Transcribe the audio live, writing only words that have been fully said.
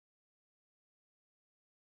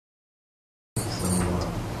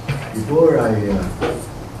before I,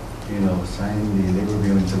 sign the labor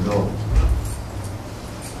bill into law,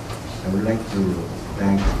 I would like to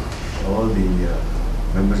thank all the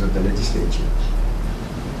members of the legislature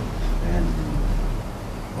and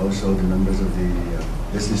also the members of the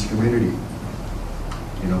business community,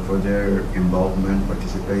 for their involvement,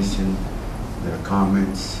 participation, their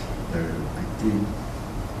comments, their critique,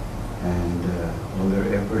 and all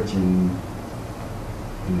their effort in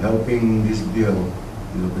helping this bill,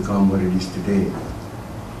 become what it is today.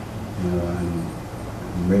 And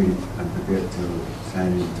I'm ready and prepared to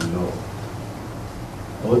sign it into law.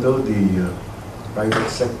 Although the private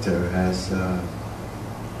sector has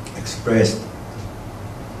expressed,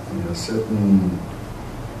 certain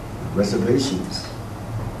reservations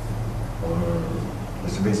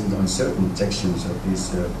on certain sections of this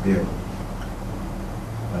bill.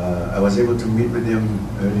 I was able to meet with them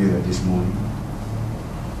earlier this morning,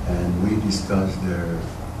 and we discussed their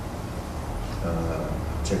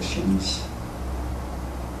objections,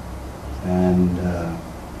 and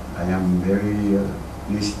I am very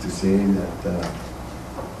pleased to say that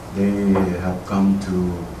they have come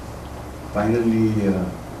to finally,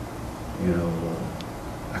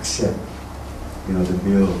 accept, the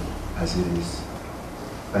bill as it is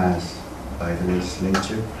passed by the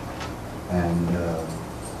legislature, and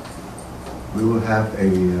we will have a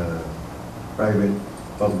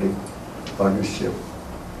private-public partnership,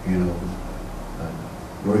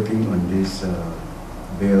 working on this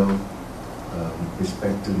bill with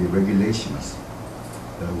respect to the regulations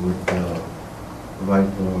that would provide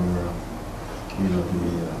for, the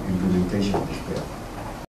implementation of this bill.